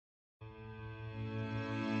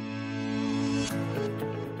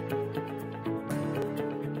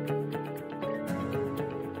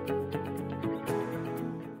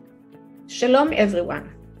Shalom everyone.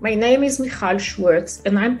 My name is Michal Schwartz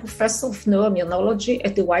and I'm Professor of Neuroimmunology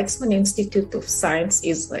at the Weizmann Institute of Science,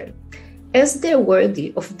 Israel. As the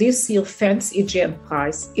awardee of this year's FENS EJN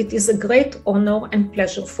Prize, it is a great honor and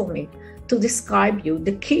pleasure for me to describe you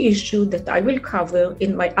the key issue that I will cover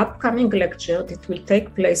in my upcoming lecture that will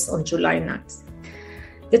take place on July 9th.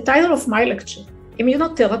 The title of my lecture,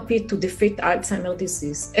 Immunotherapy to Defeat Alzheimer's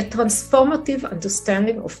Disease, a Transformative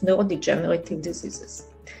Understanding of Neurodegenerative Diseases.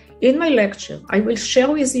 In my lecture, I will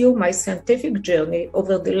share with you my scientific journey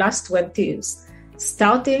over the last 20 years,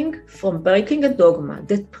 starting from breaking a dogma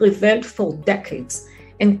that prevailed for decades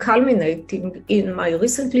and culminating in my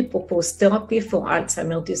recently proposed therapy for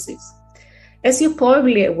Alzheimer's disease. As you're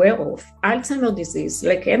probably aware of, Alzheimer's disease,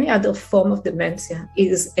 like any other form of dementia,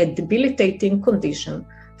 is a debilitating condition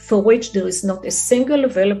for which there is not a single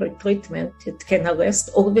available treatment that can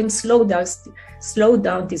arrest or even slow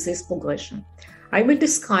down disease progression. I will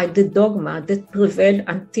describe the dogma that prevailed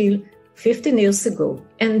until 15 years ago,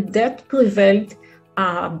 and that prevailed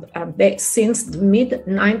since the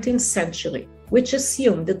mid-19th century, which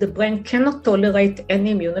assumed that the brain cannot tolerate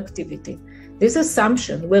any immune activity. These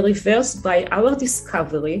assumptions were reversed by our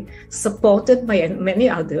discovery, supported by many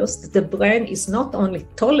others, that the brain is not only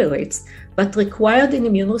tolerates, but required an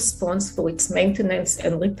immune response for its maintenance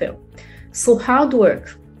and repair. Through hard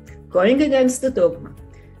work, going against the dogma,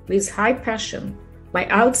 with high passion, my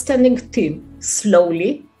outstanding team,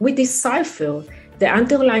 slowly, we decipher the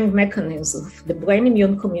underlying mechanism of the brain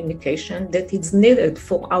immune communication that is needed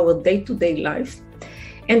for our day-to-day life,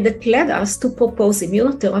 and that led us to propose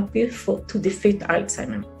immunotherapy to defeat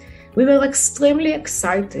Alzheimer. We were extremely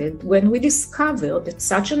excited when we discovered that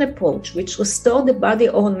such an approach, which restored the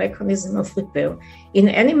body-own mechanism of repair in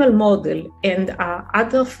animal model and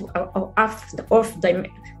other of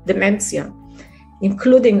dementia,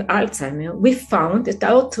 including Alzheimer, we found that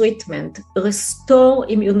our treatment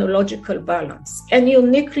restores immunological balance and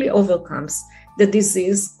uniquely overcomes the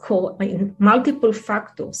disease in multiple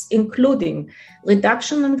factors, including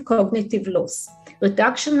reduction in cognitive loss,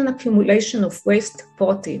 reduction in accumulation of waste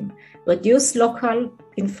protein, reduced local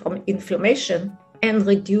inflammation, and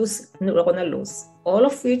reduced neuronal loss, all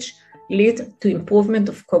of which lead to improvement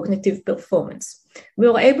of cognitive performance. We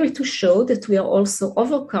were able to show that we are also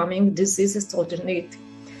overcoming disease heterogeneity.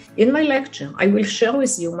 In my lecture, I will share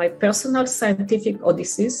with you my personal scientific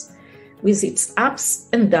odysseys with its ups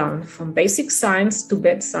and downs from basic science to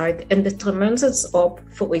bedside and the tremendous hope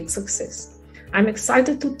for its success. I'm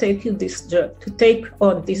excited to take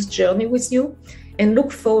on this journey with you and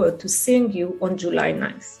look forward to seeing you on July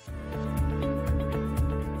 9th.